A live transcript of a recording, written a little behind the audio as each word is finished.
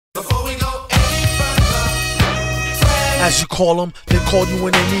Before we go any further, As you call them, they call you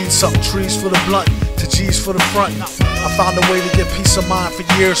when they need something. Trees for the blunt, to G's for the front. I found a way to get peace of mind for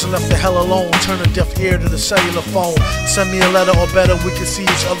years and left the hell alone. Turn a deaf ear to the cellular phone. Send me a letter or better, we can see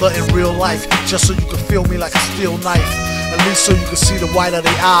each other in real life. Just so you can feel me like a steel knife. At least so you can see the white of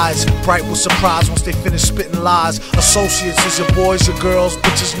their eyes. Bright with surprise once they finish spitting lies. Associates is your boys, your girls,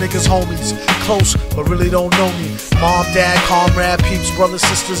 bitches, niggas, homies. Close, but really don't know me. Mom, dad, comrade, peeps, brothers,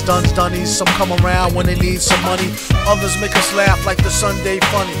 sisters, duns, dunnies. Some come around when they need some money. Others make us laugh like the Sunday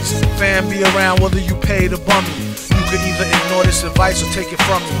funnies. Fan be around whether you pay the bummy. You could either ignore this advice or take it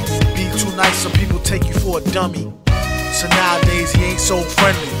from me. Be too nice, some people take you for a dummy. So nowadays he ain't so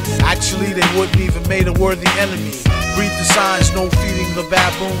friendly. Actually they wouldn't even made a worthy enemy. Read the signs, no feeding the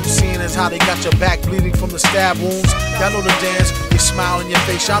baboons. Seeing as how they got your back bleeding from the stab wounds. Y'all know the dance, they smile in your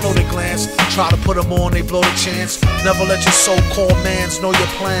face, y'all know the glance. Try to put them on, they blow the chance. Never let your so-called mans know your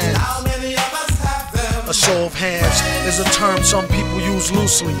plans. how many of us have them? A show of hands is a term some people use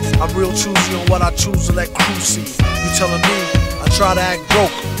loosely. I'm real choosy on what I choose to let crew see. You telling me I try to act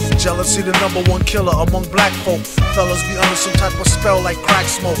broke? Jealousy the #1 killer among black folk. Fellas be under some type of spell like crack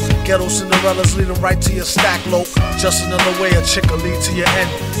smoke. Ghetto Cinderellas lead them right to your stack loc. Just another way a chick will lead to your end.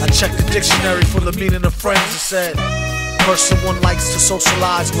 I checked the dictionary for the meaning of friends. It said person one likes to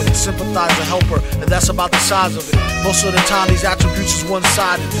socialize with, sympathize or help her, and that's about the size of it. Most of the time these attributes is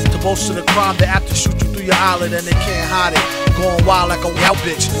one-sided. To boast of the crime, they apt to shoot you through your eyelid and they can't hide it. Going wild like a wild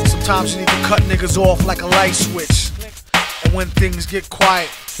bitch. Sometimes you need to cut niggas off like a light switch. And when things get quiet,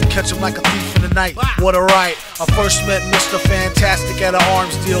 catch him like a thief in the night. What a right. I first met Mr. Fantastic at an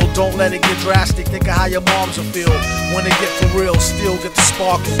arms deal. Don't let it get drastic. Think of how your moms will feel when they get for real. Still get the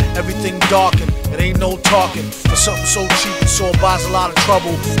sparking. Everything darkened. It ain't no talking. For something so cheap and so buys a lot of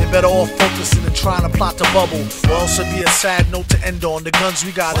trouble. They better off focusing and trying to plot the bubble. Or else it'd be a sad note to end on. The guns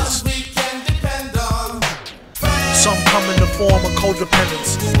we got is We can depend on. some come in the form of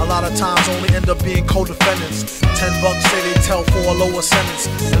codependence. A lot of times only end up being co-defendants. $10 say they tell for a lower sentence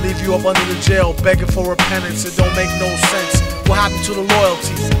and leave you up under the jail begging for repentance. It don't make no sense. What happened to the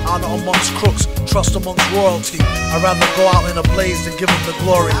loyalty? Honor amongst crooks, trust amongst royalty. I'd rather go out in a blaze than give them the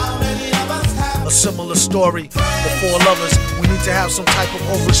glory. How many of us have A similar story. Before lovers, we need to have some type of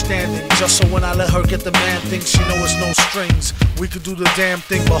overstanding. Just so when I let her get the man thing, she know it's no strings. We could do the damn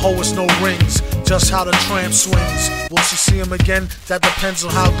thing, but ho, it's no rings. Just how the tramp swings. Will she see him again? That depends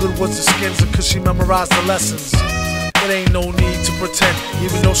on how good was the skins and could she memorize the lessons. It ain't no need to pretend.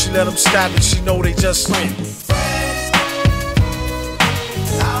 Even though she let him stab it, she know they just win. friends?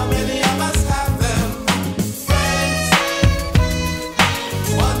 How many of us have them? Friends,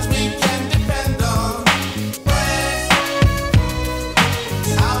 ones we can depend on. Friends,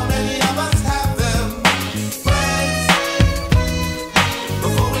 how many of us have them? Friends,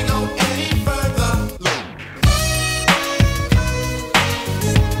 before we go any further, look.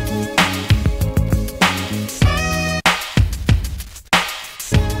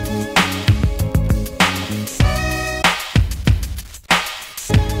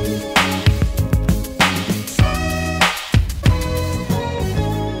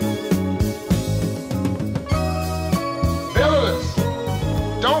 Villainous,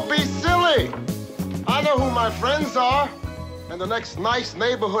 don't be silly. I know who my friends are, and the next nice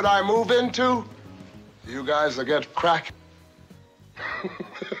neighborhood I move into, you guys will get crack.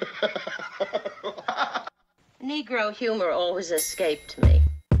 Negro humor always escaped me.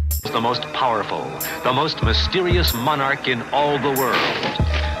 The most powerful, the most mysterious monarch in all the world.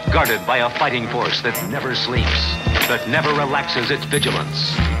 Guarded by a fighting force that never sleeps, that never relaxes its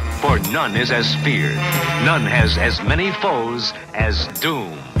vigilance. For none is as feared, none has as many foes as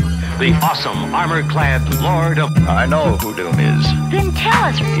Doom. The awesome, armor-clad Lord of... I know who Doom is. Then tell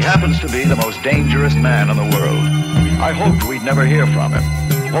us. He happens to be the most dangerous man in the world. I hoped we'd never hear from him.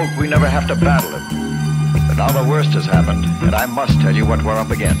 Hoped we never have to battle him. But now the worst has happened, and I must tell you what we're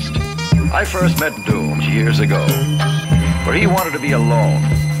up against. I first met Doom years ago, where he wanted to be alone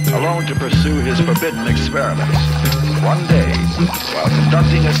to pursue his forbidden experiments. One day, while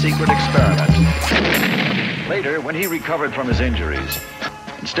conducting a secret experiment, later, when he recovered from his injuries,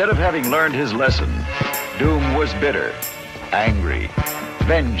 instead of having learned his lesson, Doom was bitter, angry,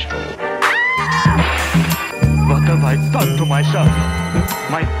 vengeful. What have I done to myself?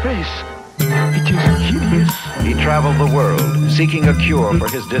 My face, it is hideous. He traveled the world, seeking a cure for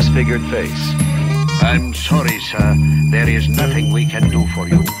his disfigured face. I'm sorry, sir. There is nothing we can do for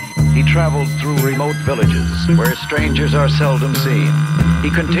you. He traveled through remote villages, where strangers are seldom seen. He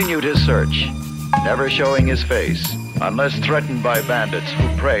continued his search, never showing his face, unless threatened by bandits who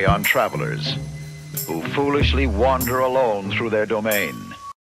prey on travelers, who foolishly wander alone through their domain.